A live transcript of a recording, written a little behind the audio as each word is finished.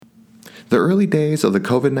The early days of the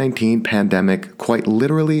COVID-19 pandemic quite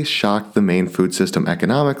literally shocked the Maine food system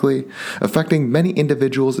economically, affecting many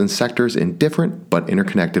individuals and sectors in different but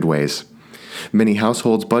interconnected ways. Many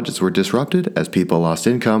households' budgets were disrupted as people lost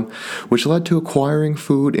income, which led to acquiring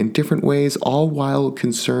food in different ways, all while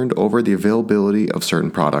concerned over the availability of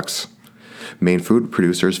certain products. Maine food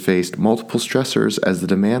producers faced multiple stressors as the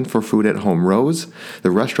demand for food at home rose,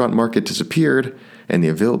 the restaurant market disappeared, and the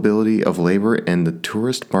availability of labor in the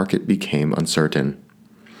tourist market became uncertain.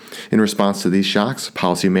 In response to these shocks,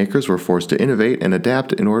 policymakers were forced to innovate and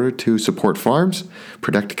adapt in order to support farms,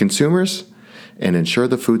 protect consumers, and ensure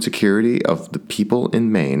the food security of the people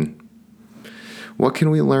in Maine. What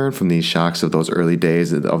can we learn from these shocks of those early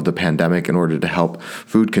days of the pandemic in order to help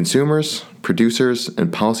food consumers, producers,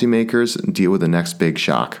 and policymakers deal with the next big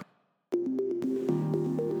shock?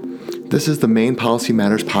 This is the Maine Policy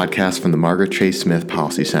Matters podcast from the Margaret Chase Smith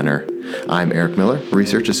Policy Center. I'm Eric Miller,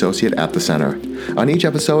 Research Associate at the Center. On each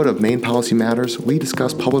episode of Maine Policy Matters, we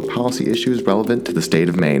discuss public policy issues relevant to the state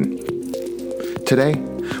of Maine. Today,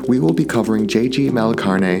 we will be covering J.G.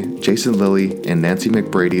 Malacarne, Jason Lilly, and Nancy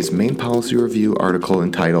McBrady's Maine Policy Review article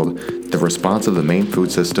entitled The Response of the Maine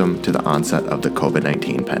Food System to the Onset of the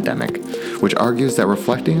COVID-19 Pandemic, which argues that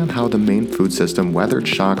reflecting on how the Maine food system weathered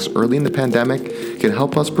shocks early in the pandemic can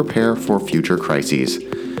help us prepare for future crises.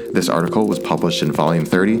 This article was published in Volume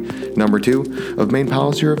 30, Number 2 of Maine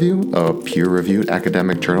Policy Review, a peer-reviewed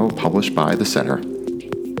academic journal published by the Center.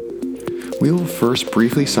 We will first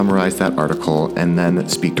briefly summarize that article and then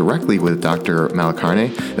speak directly with Dr.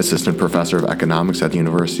 Malacarne, Assistant Professor of Economics at the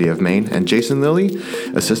University of Maine, and Jason Lilly,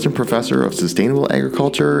 Assistant Professor of Sustainable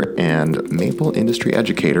Agriculture and Maple Industry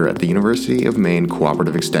Educator at the University of Maine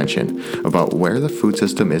Cooperative Extension, about where the food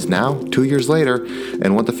system is now, 2 years later,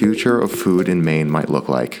 and what the future of food in Maine might look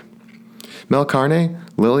like. Malacarne,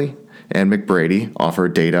 Lilly, and McBrady offer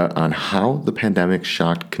data on how the pandemic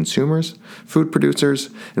shocked consumers, food producers,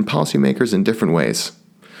 and policymakers in different ways.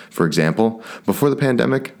 For example, before the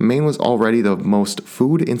pandemic, Maine was already the most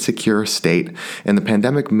food insecure state, and the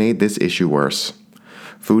pandemic made this issue worse.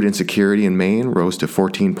 Food insecurity in Maine rose to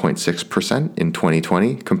 14.6% in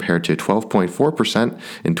 2020 compared to 12.4%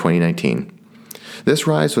 in 2019. This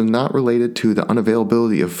rise was not related to the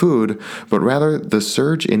unavailability of food, but rather the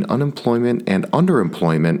surge in unemployment and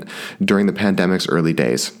underemployment during the pandemic's early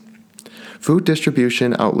days. Food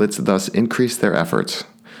distribution outlets thus increased their efforts.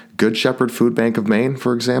 Good Shepherd Food Bank of Maine,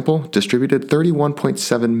 for example, distributed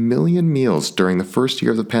 31.7 million meals during the first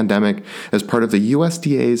year of the pandemic as part of the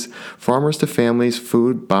USDA's Farmers to Families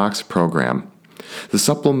Food Box program. The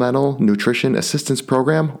Supplemental Nutrition Assistance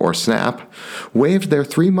Program, or SNAP, waived their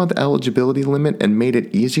 3-month eligibility limit and made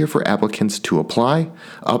it easier for applicants to apply,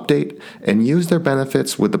 update, and use their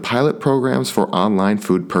benefits with the pilot programs for online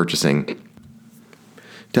food purchasing.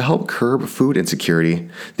 To help curb food insecurity,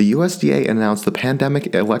 the USDA announced the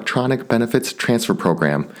Pandemic Electronic Benefits Transfer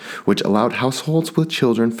Program, which allowed households with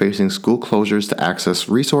children facing school closures to access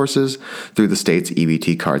resources through the state's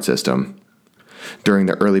EBT card system. During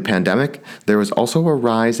the early pandemic, there was also a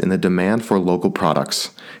rise in the demand for local products.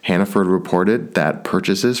 Hannaford reported that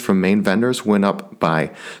purchases from Maine vendors went up by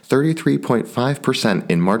 33.5%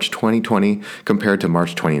 in March 2020 compared to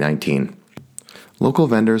March 2019. Local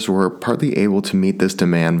vendors were partly able to meet this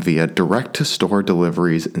demand via direct-to-store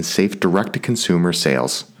deliveries and safe direct-to-consumer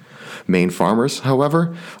sales. Maine farmers,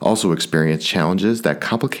 however, also experienced challenges that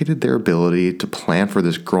complicated their ability to plan for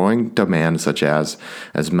this growing demand, such as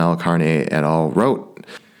Malacarne et al. Wrote,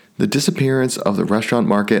 the disappearance of the restaurant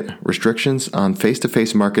market, restrictions on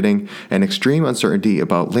face-to-face marketing, and extreme uncertainty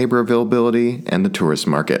about labor availability and the tourist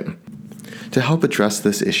market. To help address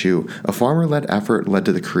this issue, a farmer-led effort led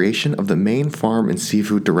to the creation of the Maine Farm and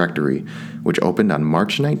Seafood Directory, which opened on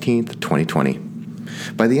March 19, 2020.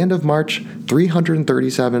 By the end of March,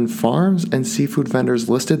 337 farms and seafood vendors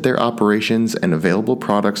listed their operations and available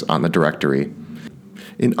products on the directory.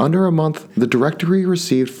 In under a month, the directory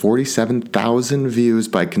received 47,000 views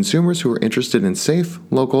by consumers who were interested in safe,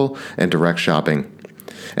 local, and direct shopping.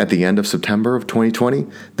 At the end of September of 2020,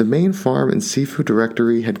 the Maine Farm and Seafood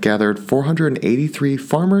Directory had gathered 483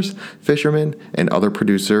 farmers, fishermen, and other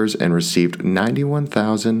producers and received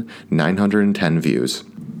 91,910 views.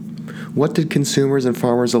 What did consumers and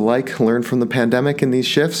farmers alike learn from the pandemic in these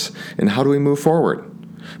shifts, and how do we move forward?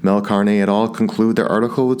 Malacarne et al. Conclude their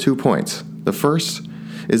article with 2 points. The first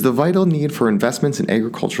is the vital need for investments in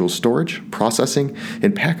agricultural storage, processing,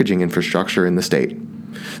 and packaging infrastructure in the state.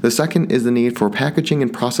 The second is the need for packaging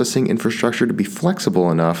and processing infrastructure to be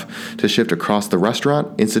flexible enough to shift across the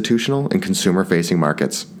restaurant, institutional, and consumer-facing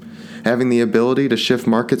markets. Having the ability to shift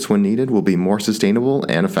markets when needed will be more sustainable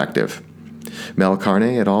and effective.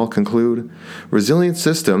 Malacarne et al. Conclude, resilient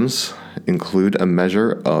systems include a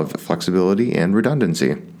measure of flexibility and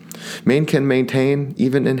redundancy. Maine can maintain,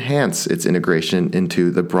 even enhance its integration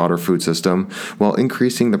into the broader food system while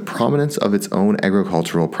increasing the prominence of its own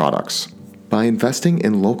agricultural products. By investing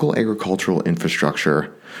in local agricultural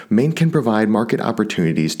infrastructure, Maine can provide market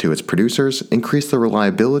opportunities to its producers, increase the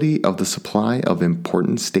reliability of the supply of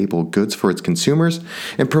important staple goods for its consumers,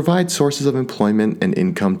 and provide sources of employment and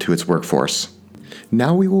income to its workforce.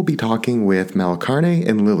 Now we will be talking with Malacarne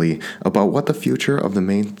and Lily about what the future of the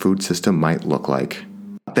Maine food system might look like.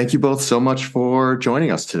 Thank you both so much for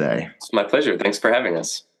joining us today. It's my pleasure. Thanks for having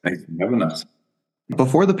us. Thanks for having us.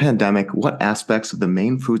 Before the pandemic, what aspects of the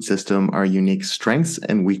Maine food system are unique strengths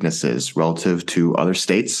and weaknesses relative to other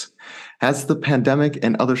states? Has the pandemic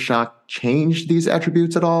and other shock changed these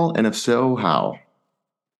attributes at all? And if so, how?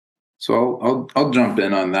 So I'll jump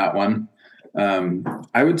in on that one.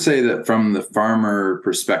 I would say that from the farmer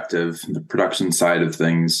perspective, the production side of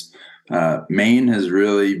things, Maine has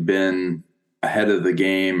really been ahead of the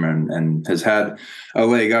game and has had a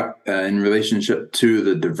leg up in relationship to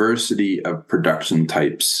the diversity of production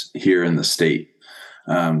types here in the state.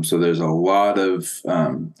 So there's a lot of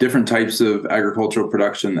different types of agricultural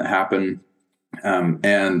production that happen,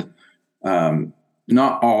 and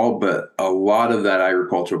not all, but a lot of that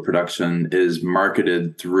agricultural production is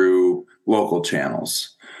marketed through local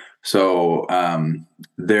channels. So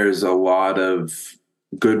there's a lot of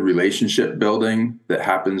good relationship building that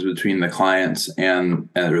happens between the clients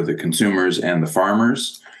or the consumers and the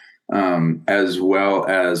farmers, as well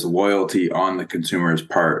as loyalty on the consumer's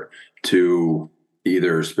part to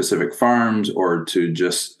either specific farms or to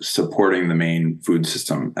just supporting the Maine food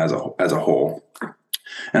system as a whole.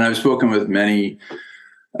 And I've spoken with many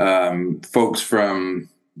folks from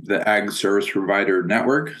the Ag Service Provider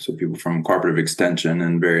Network, so people from Cooperative Extension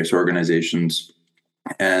and various organizations.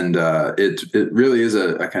 And it really is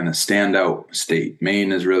a kind of standout state.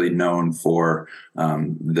 Maine is really known for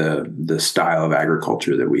the style of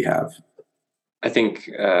agriculture that we have. I think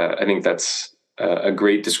that's a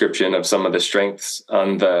great description of some of the strengths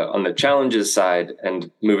on the challenges side, and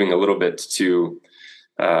moving a little bit to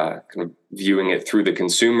kind of viewing it through the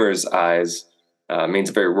consumer's eyes. Maine's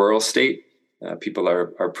a very rural state. People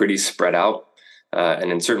are pretty spread out.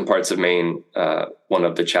 And in certain parts of Maine, one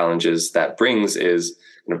of the challenges that brings is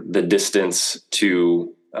the distance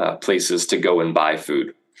to places to go and buy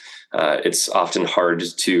food. It's often hard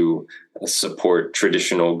to support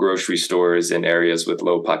traditional grocery stores in areas with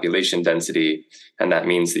low population density. And that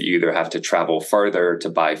means that you either have to travel farther to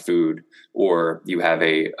buy food, or you have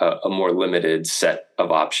a more limited set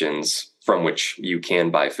of options from which you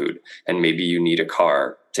can buy food. And maybe you need a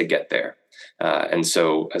car to get there. And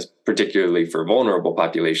so, particularly for vulnerable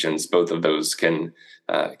populations, both of those can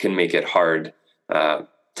make it hard to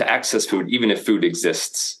access food, even if food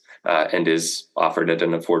exists and is offered at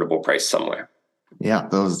an affordable price somewhere. Yeah,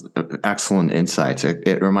 those excellent insights.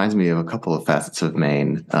 It reminds me of a couple of facets of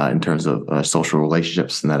Maine in terms of social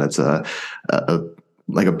relationships, and that it's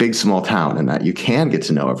like a big small town, and that you can get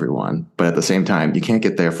to know everyone, but at the same time, you can't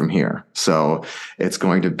get there from here. So it's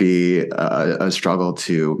going to be a struggle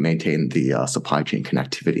to maintain the supply chain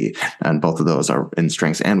connectivity, and both of those are in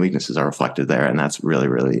strengths and weaknesses are reflected there, and that's really,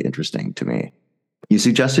 really interesting to me. You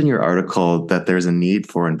suggest in your article that there's a need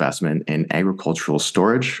for investment in agricultural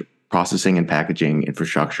storage, processing, and packaging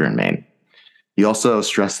infrastructure in Maine. You also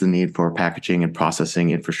stress the need for packaging and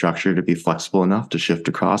processing infrastructure to be flexible enough to shift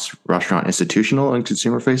across restaurant, institutional, and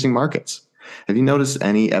consumer-facing markets. Have you noticed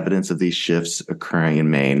any evidence of these shifts occurring in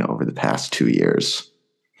Maine over the past 2 years?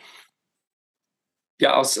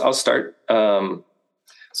 Yeah, I'll start.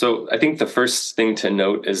 So I think the first thing to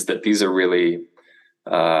note is that these are really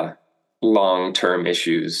long-term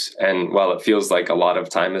issues. And while it feels like a lot of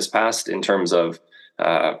time has passed in terms of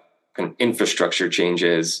kind of infrastructure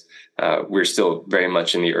changes, we're still very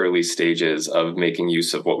much in the early stages of making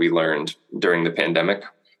use of what we learned during the pandemic.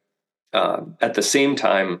 At the same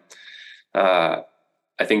time, I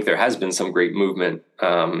think there has been some great movement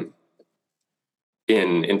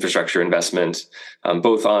in infrastructure investment,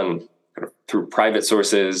 both on through private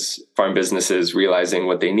sources, farm businesses realizing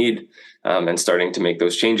what they need and starting to make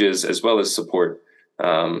those changes, as well as support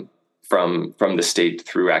from the state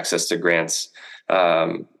through access to grants.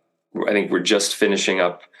 I think we're just finishing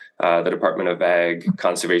up the Department of Ag,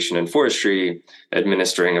 Conservation and Forestry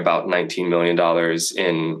administering about $19 million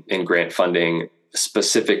in grant funding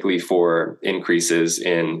specifically for increases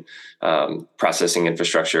in processing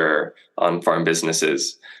infrastructure on farm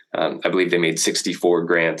businesses. I believe they made 64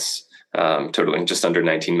 grants totaling just under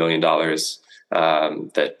 $19 million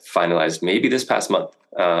that finalized maybe this past month.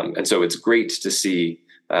 And so it's great to see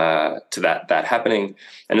to that happening.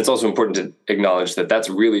 And it's also important to acknowledge that that's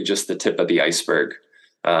really just the tip of the iceberg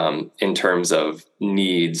in terms of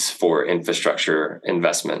needs for infrastructure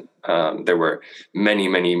investment. There were many,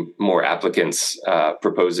 many more applicants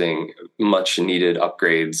proposing much needed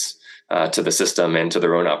upgrades to the system and to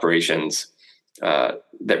their own operations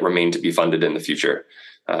that remain to be funded in the future.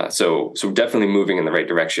 So definitely moving in the right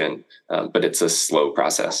direction, but it's a slow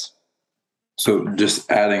process. So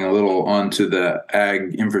just adding a little onto the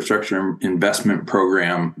Ag Infrastructure Investment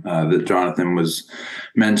Program that Jonathan was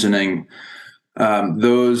mentioning,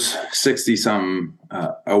 those 60-some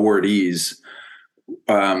awardees,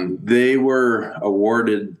 they were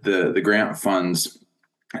awarded the grant funds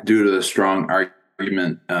due to the strong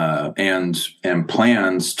argument and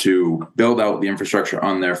plans to build out the infrastructure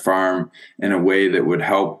on their farm in a way that would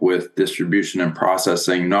help with distribution and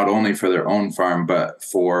processing, not only for their own farm, but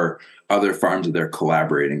for other farms that they're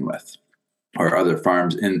collaborating with, or other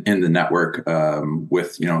farms in the network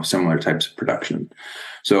with similar types of production.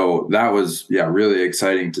 So that was really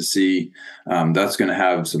exciting to see. That's going to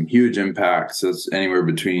have some huge impacts. That's anywhere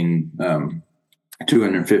between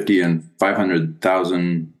 $250,000 and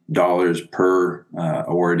 $500,000 per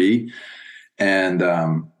awardee. And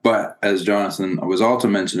but as Jonathan was also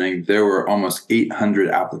mentioning, there were almost 800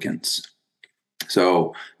 applicants.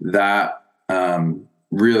 So that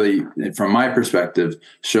really, from my perspective,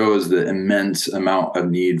 shows the immense amount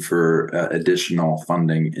of need for additional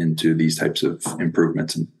funding into these types of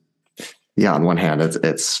improvements. Yeah, on one hand,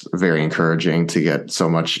 it's very encouraging to get so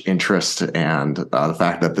much interest, and the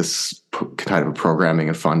fact that this kind of programming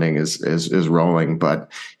and funding is rolling.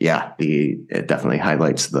 But yeah, it definitely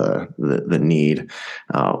highlights the need,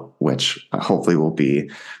 which hopefully will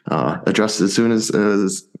be addressed as soon as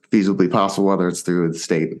feasibly possible, whether it's through the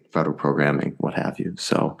state, federal programming, what have you.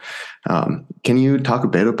 So can you talk a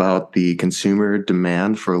bit about the consumer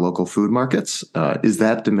demand for local food markets? Is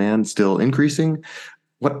that demand still increasing?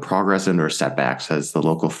 What progress and or setbacks has the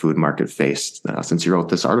local food market faced since you wrote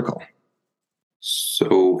this article?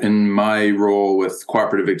 So in my role with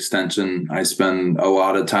Cooperative Extension, I spend a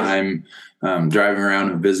lot of time driving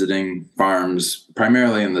around and visiting farms,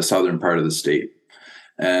 primarily in the southern part of the state.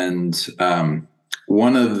 And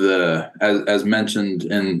one of the, as mentioned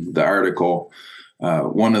in the article,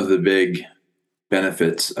 one of the big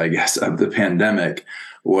benefits, I guess, of the pandemic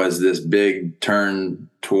was this big turn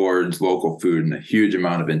towards local food and a huge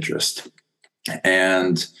amount of interest.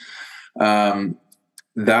 And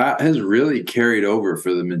that has really carried over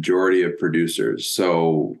for the majority of producers.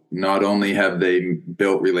 So not only have they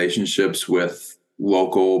built relationships with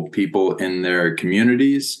local people in their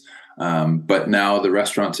communities, but now the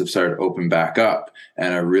restaurants have started to open back up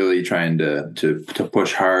and are really trying to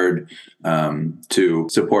push hard to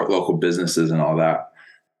support local businesses and all that.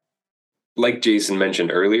 Like Jason mentioned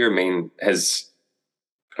earlier, Maine has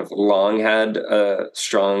long had a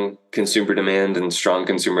strong consumer demand and strong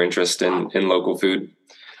consumer interest in local food.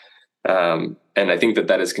 And I think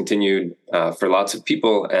that has continued for lots of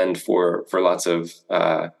people and for lots of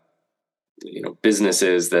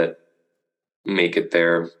businesses that make it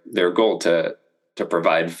their goal to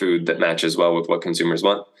provide food that matches well with what consumers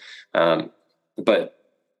want. But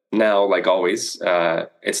now, like always,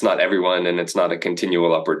 it's not everyone, and it's not a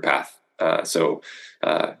continual upward path. So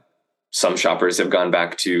some shoppers have gone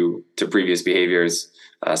back to previous behaviors.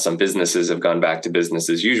 Some businesses have gone back to business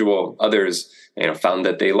as usual. Others, found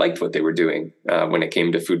that they liked what they were doing when it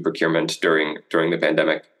came to food procurement during the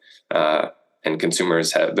pandemic. And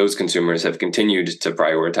those consumers have continued to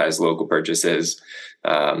prioritize local purchases.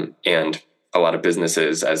 And a lot of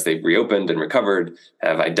businesses, as they've reopened and recovered,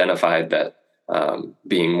 have identified that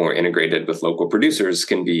being more integrated with local producers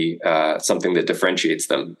can be something that differentiates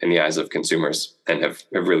them in the eyes of consumers, and have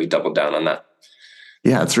really doubled down on that.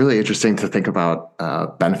 Yeah, it's really interesting to think about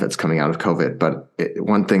benefits coming out of COVID. But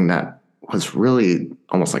one thing that was really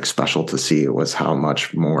almost like special to see was how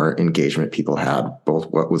much more engagement people had, both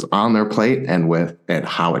what was on their plate and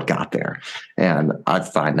how it got there. And I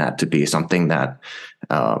find that to be something that,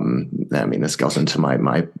 this goes into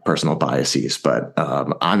my personal biases, but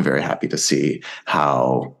I'm very happy to see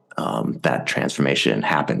how that transformation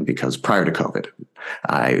happened, because prior to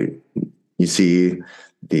COVID, you see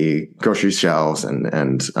the grocery shelves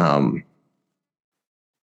and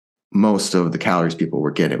most of the calories people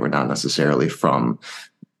were getting were not necessarily from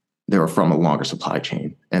a longer supply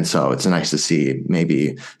chain. And so it's nice to see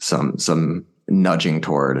maybe some nudging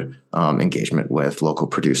toward engagement with local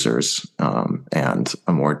producers and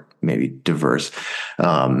a more maybe diverse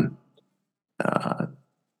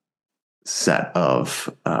set of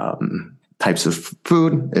types of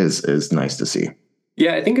food is nice to see.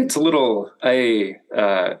 Yeah, I think it's a little. A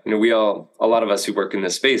lot of us who work in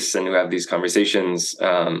this space and who have these conversations,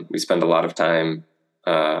 we spend a lot of time,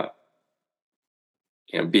 uh,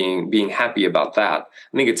 being happy about that.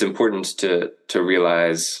 I think it's important to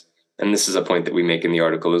realize, and this is a point that we make in the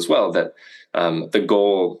article as well, that the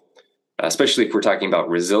goal, especially if we're talking about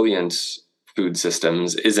resilient food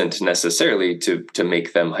systems, isn't necessarily to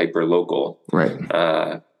make them hyper local. Right.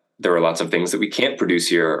 There are lots of things that we can't produce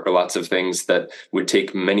here, or lots of things that would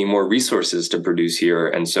take many more resources to produce here,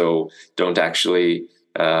 and so don't actually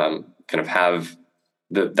kind of have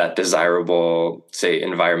that desirable, say,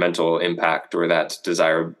 environmental impact, or that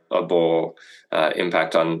desirable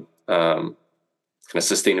impact on kind of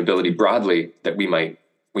sustainability broadly that we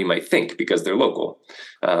might think, because they're local.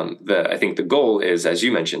 I think the goal is, as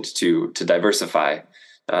you mentioned, to diversify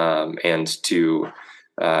and to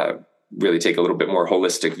really take a little bit more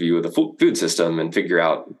holistic view of the food system and figure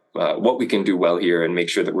out what we can do well here and make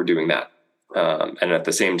sure that we're doing that. And at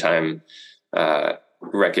the same time,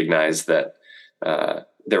 recognize that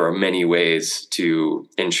there are many ways to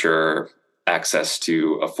ensure access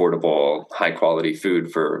to affordable, high quality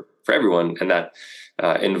food for everyone. And that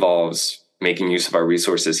involves making use of our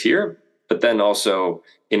resources here, but then also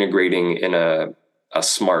integrating in a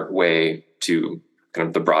smart way to kind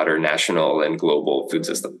of the broader national and global food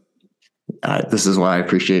system. This is why I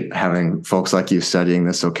appreciate having folks like you studying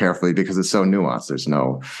this so carefully, because it's so nuanced. There's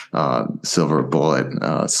no silver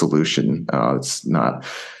bullet solution. It's not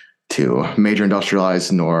too major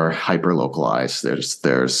industrialized nor hyper localized.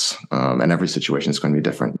 There's and every situation is going to be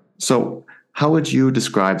different. So how would you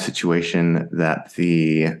describe the situation that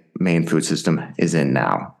the Maine food system is in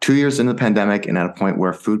now, 2 years into the pandemic and at a point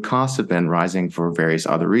where food costs have been rising for various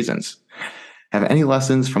other reasons? Have any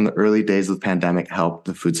lessons from the early days of the pandemic helped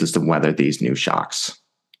the food system weather these new shocks?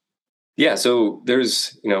 Yeah, so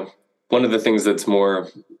there's, one of the things that's more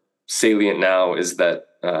salient now is that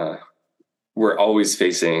there are always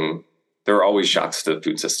shocks to the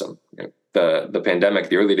food system. The pandemic,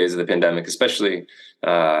 the early days of the pandemic, especially,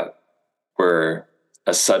 were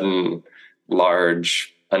a sudden,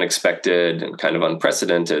 large, unexpected, and kind of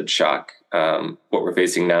unprecedented shock. What we're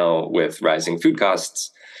facing now with rising food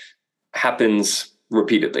costs happens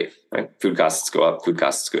repeatedly, right? Food costs go up, food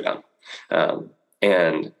costs go down.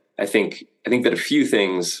 And I think that a few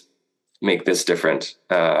things make this different.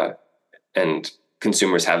 And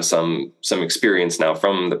consumers have some experience now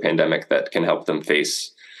from the pandemic that can help them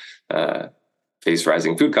face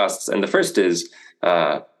rising food costs. And the first is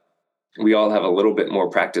we all have a little bit more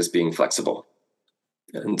practice being flexible.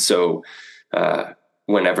 And so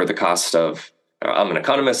whenever the cost of I'm an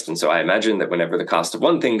economist, and so I imagine that whenever the cost of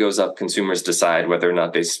one thing goes up, consumers decide whether or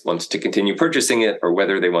not they want to continue purchasing it, or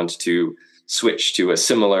whether they want to switch to a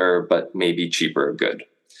similar but maybe cheaper good.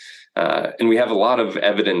 And we have a lot of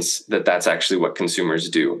evidence that that's actually what consumers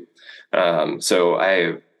do. So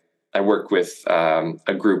I work with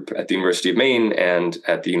a group at the University of Maine and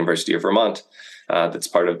at the University of Vermont that's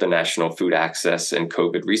part of the National Food Access and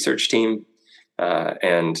COVID Research Team.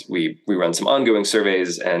 And we run some ongoing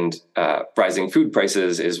surveys, and rising food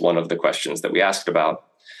prices is one of the questions that we asked about.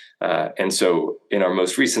 And so in our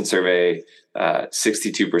most recent survey,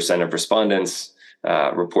 62% of respondents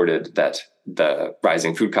reported that the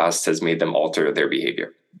rising food costs has made them alter their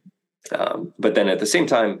behavior. But then at the same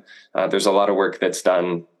time, there's a lot of work that's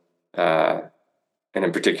done. And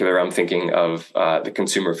in particular, I'm thinking of the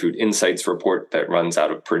Consumer Food Insights report that runs out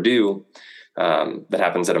of Purdue. That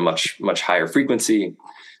happens at a much, much higher frequency.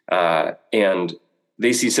 And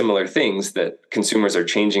they see similar things, that consumers are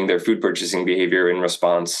changing their food purchasing behavior in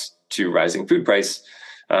response to rising food price.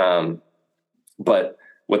 But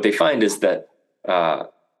what they find is that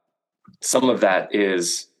some of that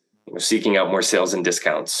is seeking out more sales and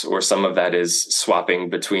discounts, or some of that is swapping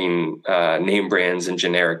between name brands and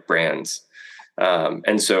generic brands.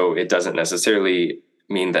 And so it doesn't necessarily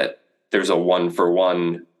mean that there's a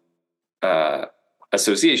one-for-one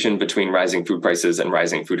association between rising food prices and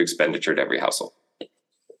rising food expenditure to every household.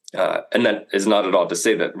 And that is not at all to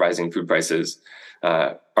say that rising food prices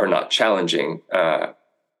are not challenging.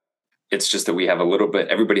 It's just that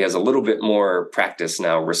everybody has a little bit more practice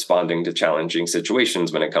now responding to challenging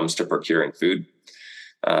situations when it comes to procuring food.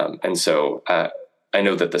 And so I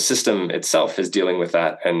know that the system itself is dealing with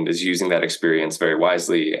that and is using that experience very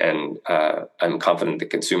wisely. And I'm confident that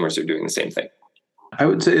consumers are doing the same thing. I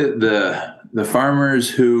would say that the farmers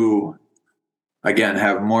who, again,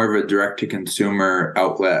 have more of a direct-to-consumer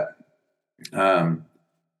outlet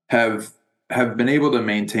have been able to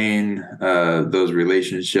maintain those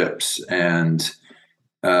relationships, and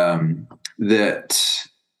that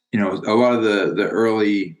a lot of the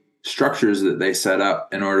early structures that they set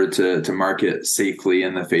up in order to market safely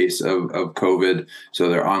in the face of COVID. So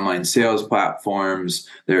their online sales platforms,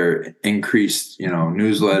 their increased,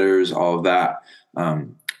 newsletters, all of that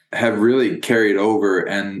have really carried over,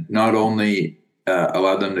 and not only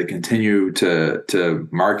allowed them to continue to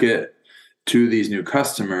market to these new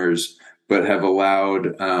customers, but have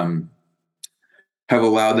allowed them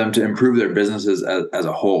to improve their businesses as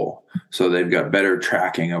a whole. So they've got better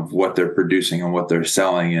tracking of what they're producing and what they're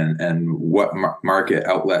selling, and what market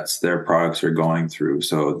outlets their products are going through.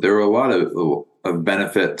 So there were a lot of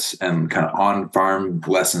benefits and kind of on-farm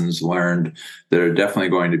lessons learned that are definitely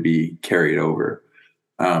going to be carried over.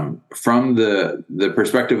 From the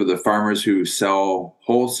perspective of the farmers who sell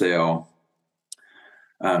wholesale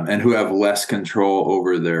and who have less control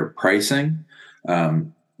over their pricing,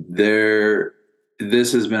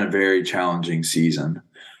 this has been a very challenging season.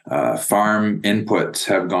 Farm inputs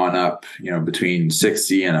have gone up, between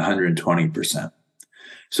 60 and 120%.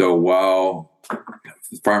 So while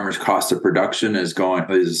farmers' cost of production is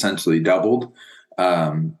essentially doubled,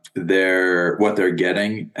 what they're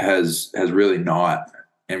getting has really not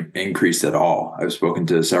increased at all. I've spoken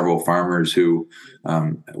to several farmers who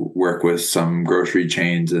work with some grocery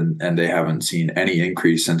chains, and they haven't seen any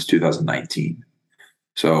increase since 2019.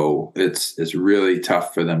 So it's really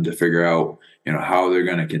tough for them to figure out, how they're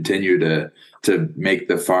going to continue to make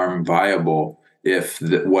the farm viable if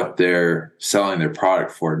what they're selling their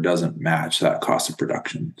product for doesn't match that cost of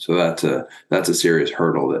production. So that's a serious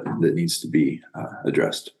hurdle that needs to be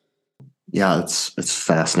addressed. Yeah, it's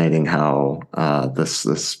fascinating how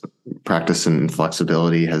this practice and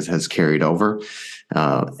flexibility has carried over,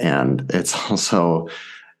 and it's also,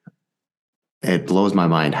 it blows my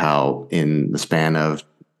mind how in the span of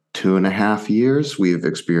 2.5 years we've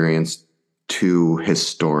experienced 2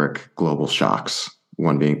 historic global shocks.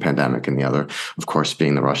 One being pandemic, and the other, of course,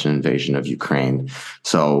 being the Russian invasion of Ukraine.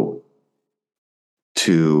 So,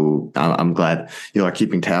 I'm glad you are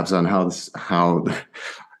keeping tabs on how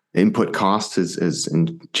input cost is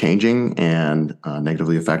changing and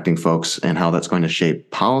negatively affecting folks, and how that's going to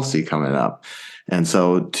shape policy coming up. And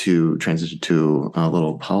so, to transition to a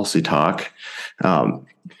little policy talk,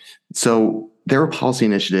 so there were policy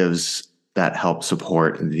initiatives that help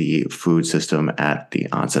support the food system at the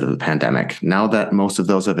onset of the pandemic. Now that most of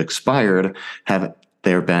those have expired, have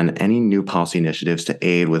there been any new policy initiatives to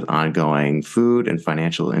aid with ongoing food and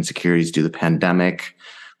financial insecurities due to the pandemic,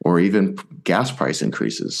 or even gas price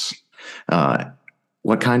increases?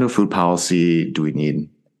 What kind of food policy do we need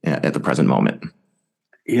at the present moment?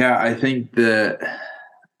 Yeah, I think that,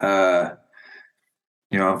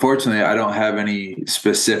 unfortunately, I don't have any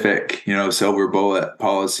specific, silver bullet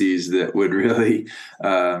policies that would really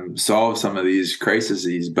solve some of these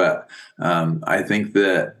crises. But I think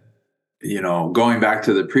that, going back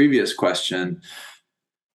to the previous question,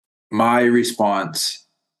 my response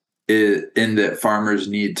is in that farmers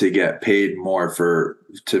need to get paid more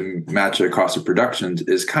to match their cost of production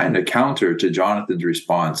is kind of counter to Jonathan's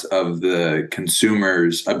response of the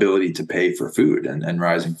consumer's ability to pay for food and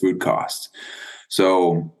rising food costs.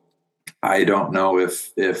 So I don't know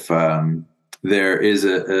if there is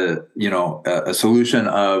a solution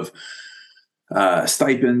of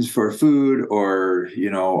stipends for food, or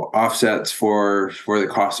offsets for the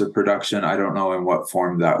cost of production. I don't know in what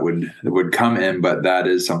form that would come in, but that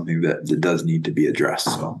is something that does need to be addressed.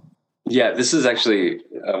 So yeah, this is actually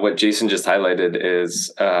what Jason just highlighted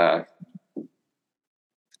is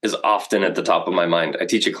often at the top of my mind. I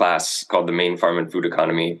teach a class called the Maine Farm and Food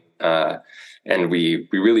Economy. And we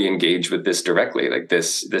really engage with this directly, like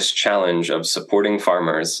this challenge of supporting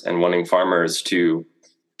farmers and wanting farmers to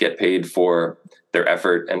get paid for their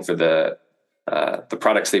effort and for the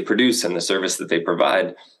products they produce and the service that they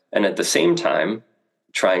provide, and at the same time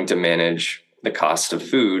trying to manage the cost of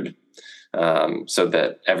food so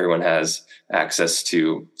that everyone has access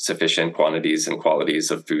to sufficient quantities and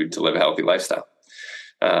qualities of food to live a healthy lifestyle.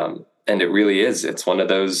 And it really is. It's one of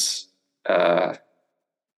those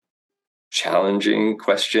challenging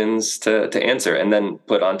questions to answer, and then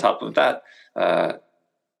put on top of that,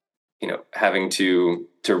 having to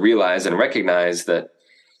realize and recognize that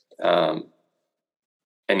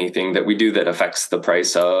anything that we do that affects the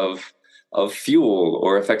price of fuel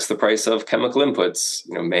or affects the price of chemical inputs,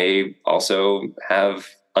 may also have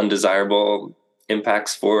undesirable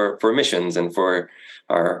impacts for emissions and for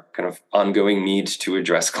our kind of ongoing need to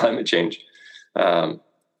address climate change. And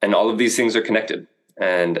all of these things are connected.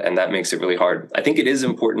 And that makes it really hard. I think it is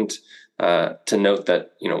important to note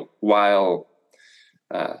that, while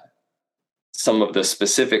some of the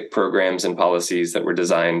specific programs and policies that were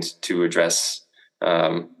designed to address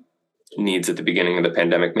needs at the beginning of the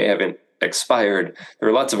pandemic may have expired. There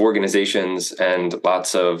are lots of organizations and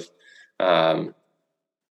lots of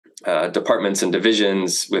departments and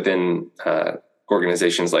divisions within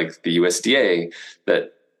organizations like the USDA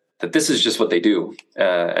that this is just what they do,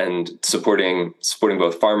 and supporting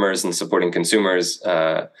both farmers and supporting consumers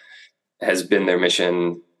has been their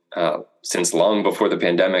mission since long before the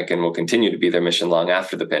pandemic, and will continue to be their mission long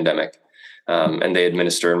after the pandemic. And they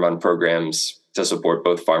administer and run programs to support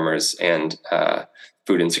both farmers and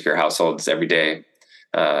food insecure households every day.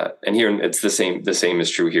 And here it's the same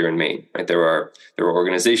is true here in Maine, right? There are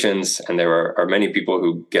organizations, and there are many people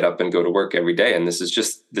who get up and go to work every day, and this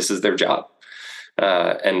is their job.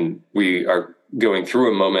 And we are going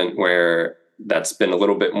through a moment where that's been a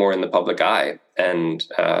little bit more in the public eye. And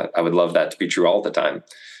I would love that to be true all the time,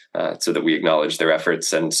 so that we acknowledge their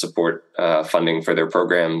efforts and support funding for their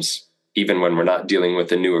programs, even when we're not dealing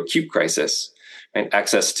with a new acute crisis. And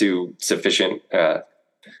access to sufficient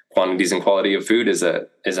quantities and quality of food is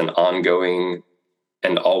an ongoing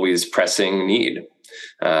and always pressing need.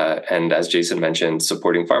 And as Jason mentioned,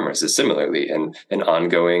 supporting farmers is similarly an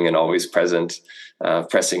ongoing and always present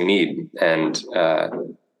pressing need. And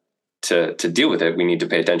to deal with it, we need to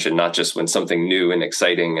pay attention, not just when something new and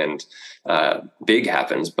exciting and big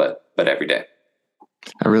happens, but every day.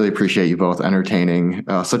 I really appreciate you both entertaining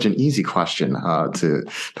such an easy question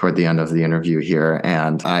toward the end of the interview here.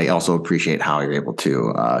 And I also appreciate how you're able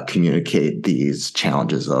to communicate these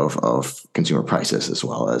challenges of consumer prices as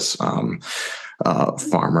well as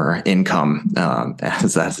farmer income,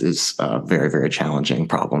 as that is a very, very challenging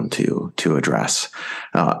problem to address.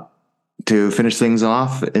 To finish things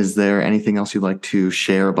off, is there anything else you'd like to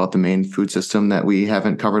share about the Maine food system that we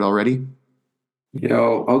haven't covered already? Yeah,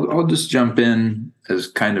 I'll just jump in as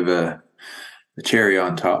kind of a cherry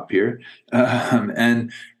on top here,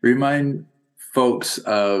 and remind folks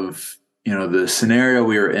of the scenario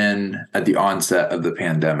we were in at the onset of the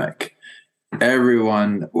pandemic.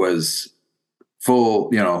 Everyone was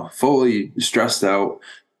fully stressed out,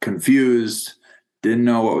 confused, didn't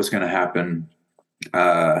know what was going to happen,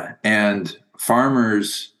 and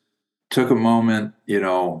farmers took a moment,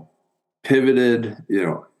 pivoted,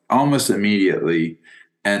 almost immediately,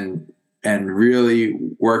 and really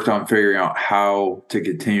worked on figuring out how to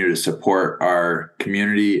continue to support our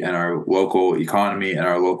community and our local economy and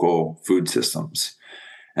our local food systems.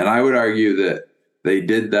 And I would argue that they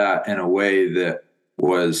did that in a way that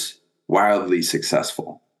was wildly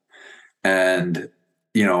successful. And,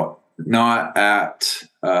 not at,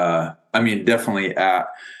 definitely at,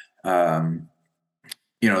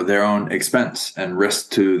 their own expense and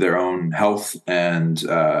risk to their own health. And,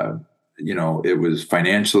 it was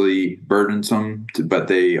financially burdensome, but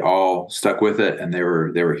they all stuck with it, and they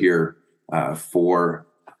were here for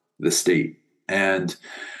the state. And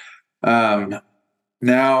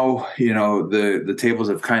now, the tables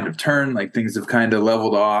have kind of turned, like things have kind of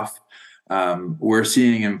leveled off. We're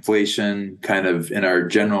seeing inflation kind of in our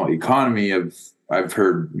general economy I've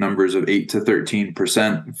heard numbers of 8 to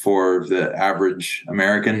 13% for the average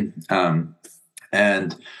American.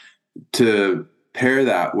 And to pair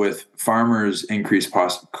that with farmers' increased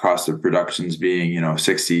cost of productions being,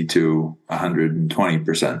 60 to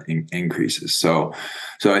 120% increases. So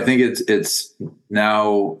I think it's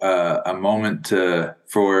now a moment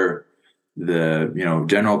for the,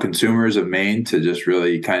 general consumers of Maine to just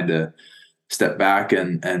really kind of step back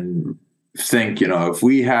and think, if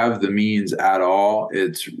we have the means at all,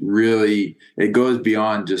 it goes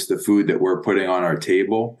beyond just the food that we're putting on our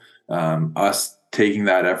table. Us taking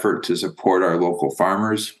that effort to support our local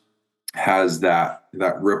farmers has that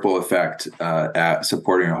ripple effect at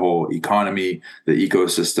supporting our whole economy, the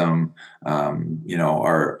ecosystem,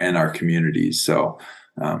 and our communities. So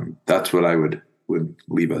that's what I would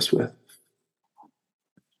leave us with.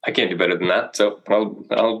 I can't do better than that. So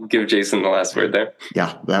I'll give Jason the last word there.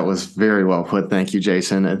 Yeah, that was very well put. Thank you,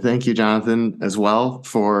 Jason. And thank you, Jonathan, as well,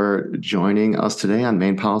 for joining us today on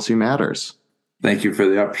Maine Policy Matters. Thank you for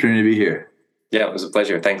the opportunity to be here. Yeah, it was a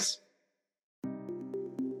pleasure. Thanks.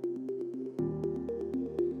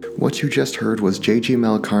 What you just heard was J.G.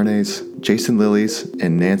 Malacarne's, Jason Lilly's,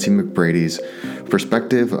 and Nancy McBrady's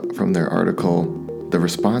perspective from their article, The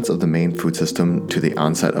Response of the Maine Food System to the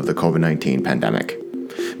Onset of the COVID-19 Pandemic.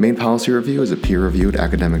 Maine Policy Review is a peer-reviewed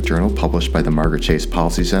academic journal published by the Margaret Chase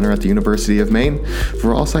Policy Center at the University of Maine.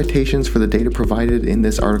 For all citations for the data provided in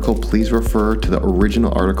this article, please refer to the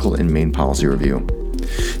original article in Maine Policy Review.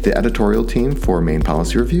 The editorial team for Maine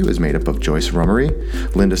Policy Review is made up of Joyce Rummery,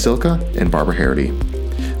 Linda Silka, and Barbara Harity.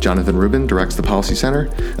 Jonathan Rubin directs the Policy Center.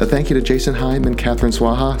 A thank you to Jason Heim and Catherine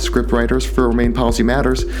Swaha, scriptwriters for Maine Policy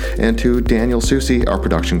Matters, and to Daniel Susi, our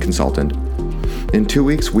production consultant. In 2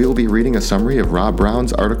 weeks, we will be reading a summary of Rob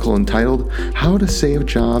Brown's article entitled, How to Save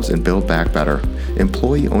Jobs and Build Back Better: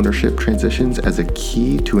 Employee Ownership Transitions as a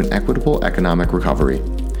Key to an Equitable Economic Recovery.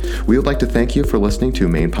 We would like to thank you for listening to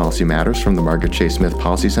Maine Policy Matters from the Margaret Chase Smith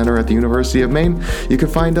Policy Center at the University of Maine. You can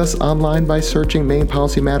find us online by searching Maine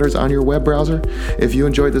Policy Matters on your web browser. If you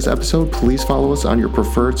enjoyed this episode, please follow us on your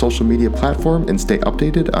preferred social media platform and stay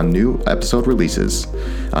updated on new episode releases.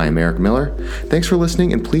 I am Eric Miller. Thanks for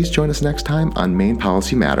listening, and please join us next time on Maine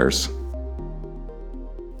Policy Matters.